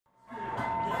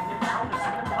Good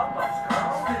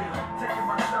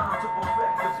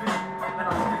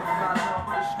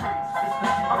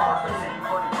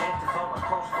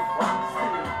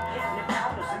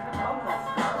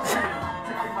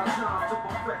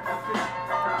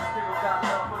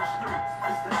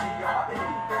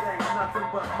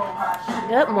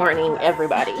morning,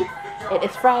 everybody. It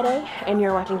is Friday, and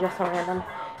you're watching Just So Random,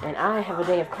 and I have a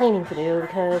day of cleaning to do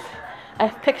because I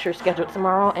have pictures scheduled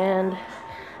tomorrow, and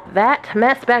that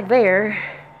mess back there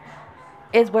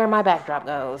is where my backdrop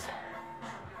goes.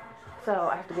 So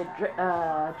I have to get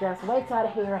Jeff's weights out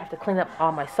of here. I have to clean up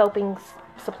all my soaping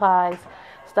supplies,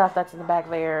 stuff that's in the back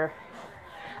there.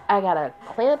 I gotta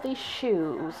clean up these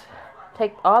shoes,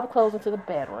 take all the clothes into the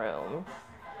bedroom,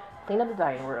 clean up the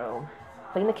dining room,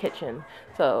 clean the kitchen.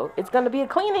 So it's gonna be a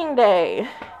cleaning day,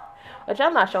 which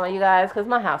I'm not showing you guys because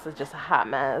my house is just a hot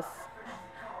mess.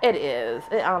 It is.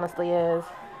 It honestly is.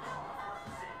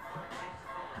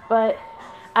 But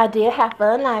I did have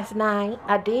fun last night.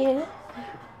 I did.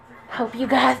 Hope you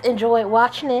guys enjoyed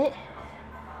watching it.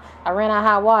 I ran out of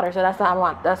hot water, so that's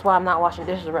why I'm not washing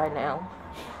dishes right now.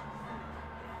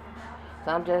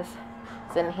 So I'm just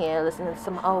sitting here listening to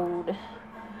some old,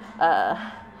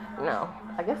 I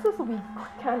guess this will be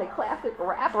kind of classic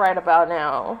rap right about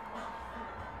now.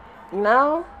 You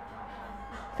know?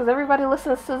 Because everybody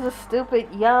listens to the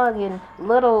stupid Young and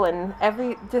Little and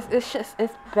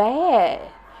it's bad.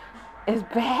 It's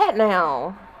bad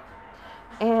now.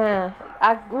 And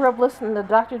I grew up listening to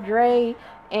Dr. Dre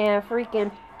and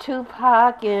freaking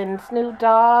Tupac and Snoop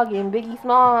Dogg and Biggie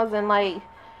Smalls, and like,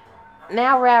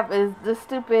 now rap is the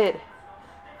stupidness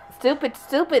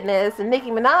and Nicki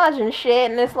Minaj and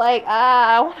shit, and it's like,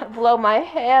 I want to blow my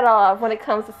head off when it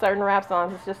comes to certain rap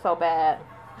songs. It's just so bad.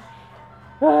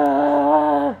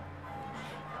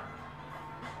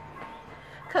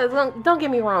 Cause don't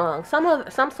get me wrong, some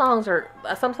songs are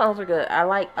good. I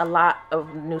like a lot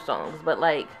of new songs, but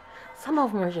like, some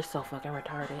of them are just so fucking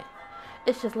retarded.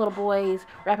 It's just little boys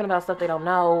rapping about stuff they don't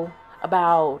know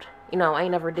about,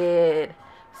 ain't never did.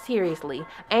 Seriously,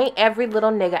 ain't every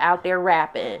little nigga out there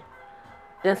rapping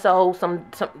then sold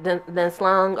then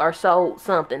slung or sold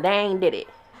something? They ain't did it.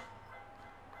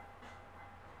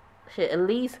 Shit, at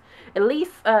least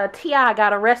T.I.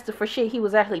 got arrested for shit he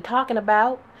was actually talking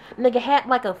about. Nigga had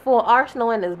like a full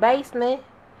arsenal in his basement.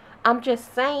 I'm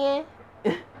just saying.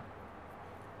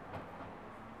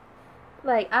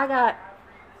 Like,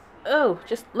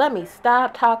 just let me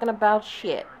stop talking about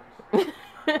shit.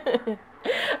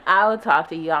 I will talk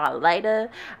to y'all later.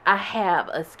 I have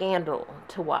a Scandal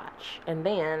to watch, and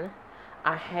then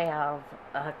I have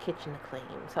a kitchen to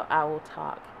clean, so I will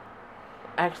talk.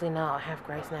 Actually, no, I have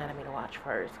Grey's Anatomy to watch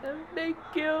first. They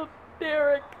killed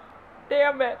Derek.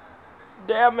 Damn it.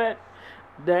 Damn.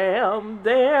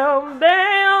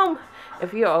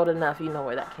 If you're old enough, you know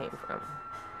where that came from.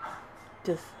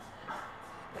 Just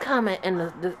comment in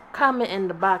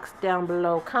the box down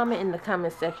below. Comment in the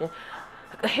comment section.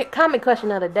 Comment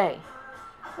question of the day.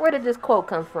 Where did this quote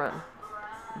come from?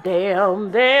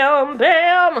 Damn.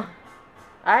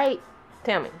 Alright,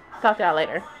 tell me. Talk to y'all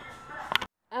later.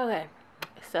 Okay.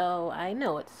 So, I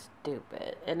know it's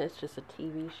stupid, and it's just a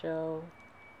TV show,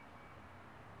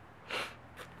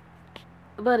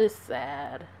 but it's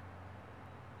sad.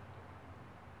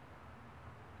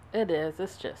 It is,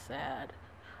 it's just sad.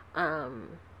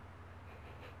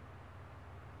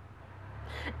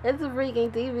 It's a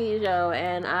freaking TV show,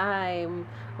 and I'm,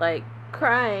 like,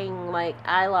 crying like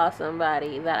I lost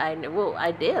somebody that I knew. Well,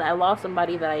 I did. I lost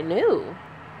somebody that I knew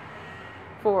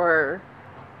for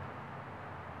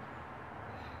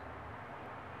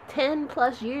 10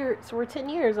 plus years, for 10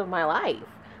 years of my life.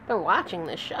 Been watching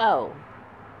this show.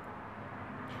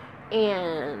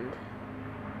 And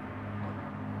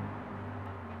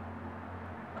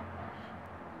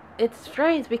it's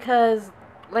strange because,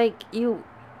 like,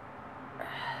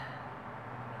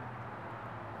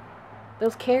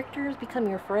 those characters become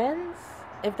your friends,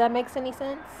 if that makes any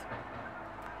sense.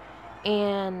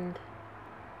 And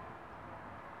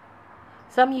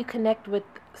some you connect with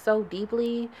so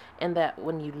deeply, and that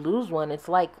when you lose one, it's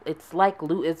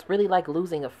really like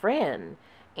losing a friend.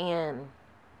 And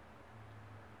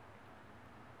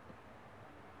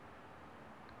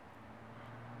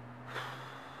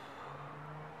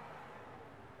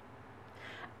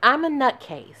I'm a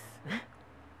nutcase.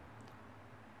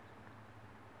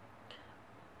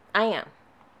 I am.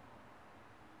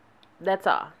 That's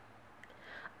all.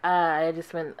 I just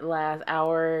spent the last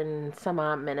hour and some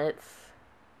odd minutes,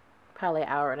 probably an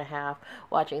hour and a half,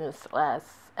 watching this last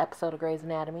episode of Grey's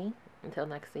Anatomy until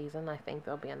next season. I think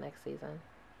there'll be a next season.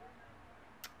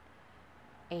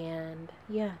 And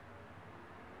yeah.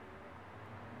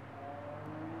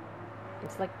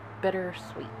 It's like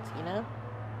bittersweet, you know?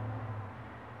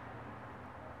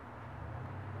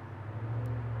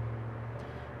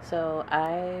 So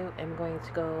I am going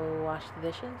to go wash the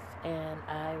dishes, and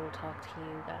I will talk to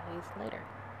you guys later.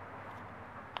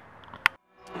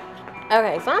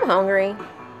 Okay, so I'm hungry.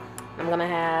 I'm gonna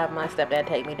have my stepdad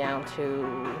take me down to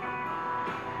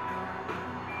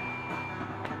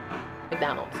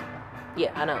McDonald's.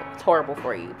 Yeah, I know, it's horrible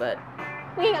for you, but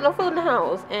we ain't got no food in the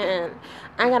house, and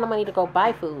I ain't got no money to go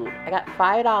buy food. I got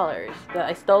 $5 that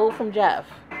I stole from Jeff.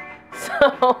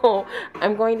 So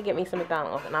I'm going to get me some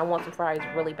McDonald's, and I want some fries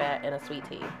really bad, and a sweet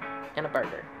tea, and a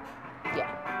burger.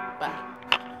 Yeah,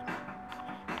 bye.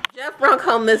 Jeff brought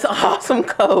home this awesome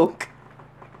Coke.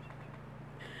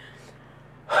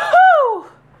 Whew.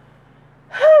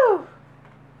 Whew.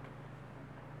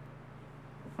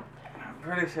 I'm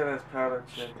pretty sure that's powdered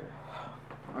sugar.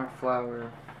 Or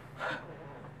flour.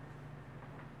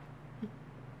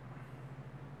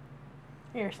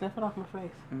 Here, sniff it off my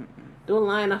face. Mm-mm. Do a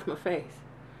line off my face.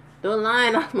 Do a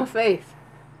line off my face.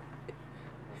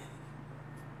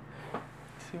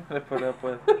 See what I put up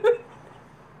with.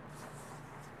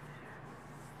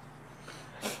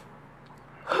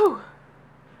 Whew.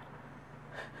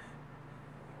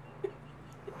 You're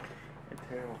a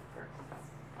terrible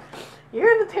person.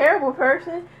 You're the terrible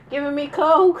person giving me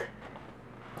Coke.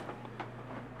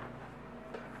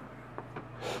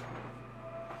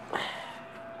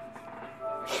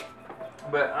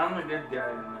 But I'm the good guy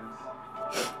in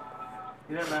this.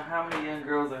 You don't know how many young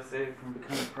girls I saved from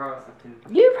becoming prostitutes.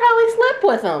 You probably slept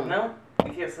with them. No,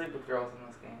 you can't sleep with girls in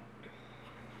this game.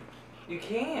 You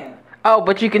can. Oh,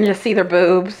 but you can just see their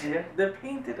boobs. Yeah, they're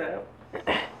painted out.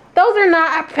 Those are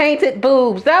not painted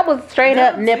boobs. That was straight No,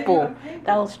 up see, nipple. they're painted.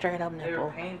 That was straight up They were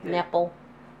nipple. painted. Nipple.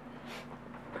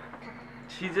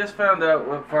 She just found out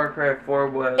what Far Cry 4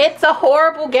 was. It's a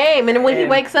horrible game, and when he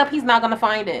And- wakes up, he's not gonna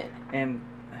find it. And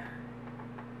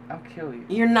I'll kill you.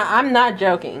 You're not. I'm not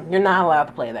joking. You're not allowed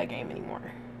to play that game anymore.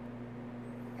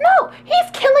 No, he's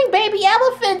killing baby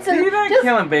elephants and You're not just.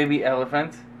 killing baby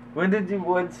elephants. When did you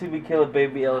want to be kill a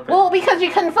baby elephant? Well, because you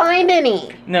couldn't find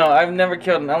any. No, I've never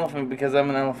killed an elephant because I'm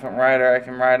an elephant rider. I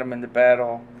can ride them into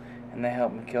battle, and they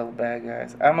help me kill the bad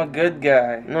guys. I'm a good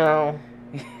guy. No.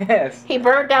 Yes. He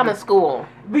burned down a school.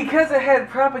 Because it had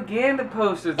propaganda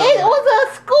posters on It was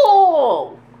a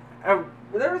school.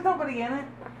 There was nobody in it.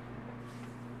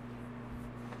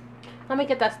 Let me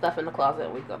get that stuff in the closet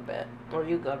and we go to bed. Or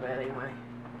you go to bed anyway.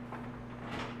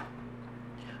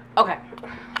 Okay.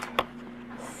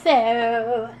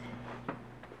 So.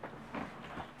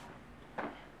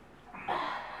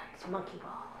 It's monkey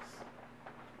balls.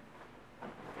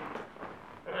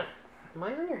 Am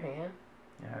I on your hand?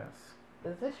 Yes.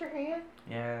 Is this your hand?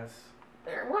 Yes.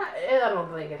 What? I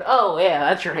don't think it's. Oh, yeah,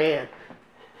 that's your hand.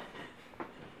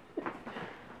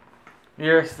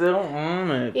 You're still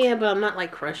on it. Yeah, but I'm not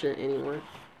like crushing it anymore.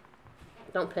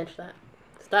 Don't pinch that.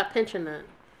 Stop pinching that.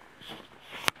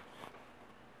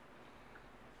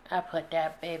 I put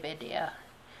that baby there.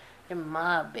 You're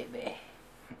my baby.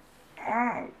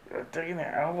 Oh, you're taking your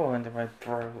elbow into my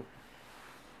throat.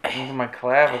 Into my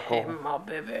clavicle. You're my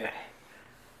baby.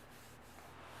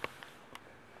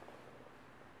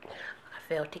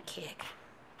 I felt a kick.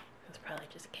 It's probably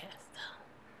just cast though.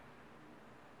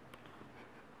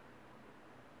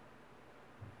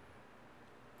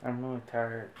 I'm really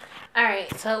tired.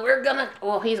 Alright, so we're gonna.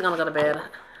 Well, he's gonna go to bed.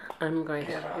 I'm going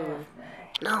Get off to. me.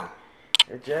 No,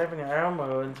 You're jabbing your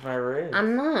elbow into my ribs.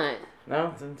 I'm not.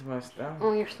 No, it's into my stomach.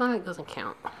 Well, your stomach doesn't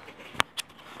count.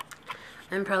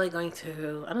 I'm probably going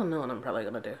to. I don't know what I'm probably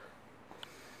gonna do.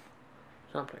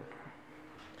 Something.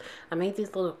 I made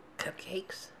these little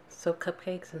cupcakes, soap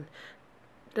cupcakes, and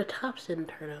the tops didn't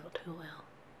turn out too well.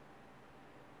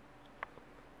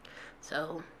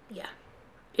 So, yeah.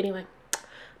 Anyway,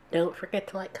 don't forget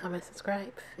to like, comment,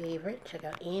 subscribe, favorite. Check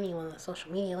out any one of the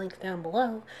social media links down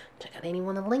below. Check out any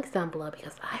one of the links down below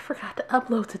because I forgot to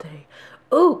upload today.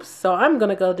 Oops. So I'm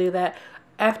gonna go do that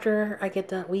after I get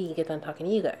done. We get done talking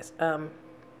to you guys. I'm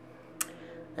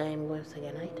going to say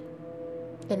good night.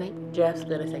 Good night. Jeff's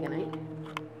gonna say good night.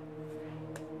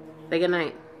 Say good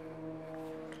night.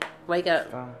 Wake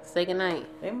up. Say good night.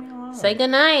 Leave me alone. Say good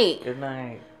night. Good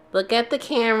night. Look at the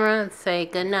camera and say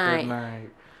good night. Good night.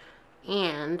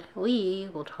 And we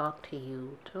will talk to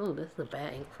you. Oh, this is a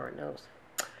bad angle for our nose.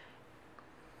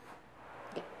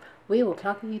 We will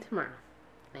talk to you tomorrow.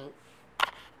 Thanks.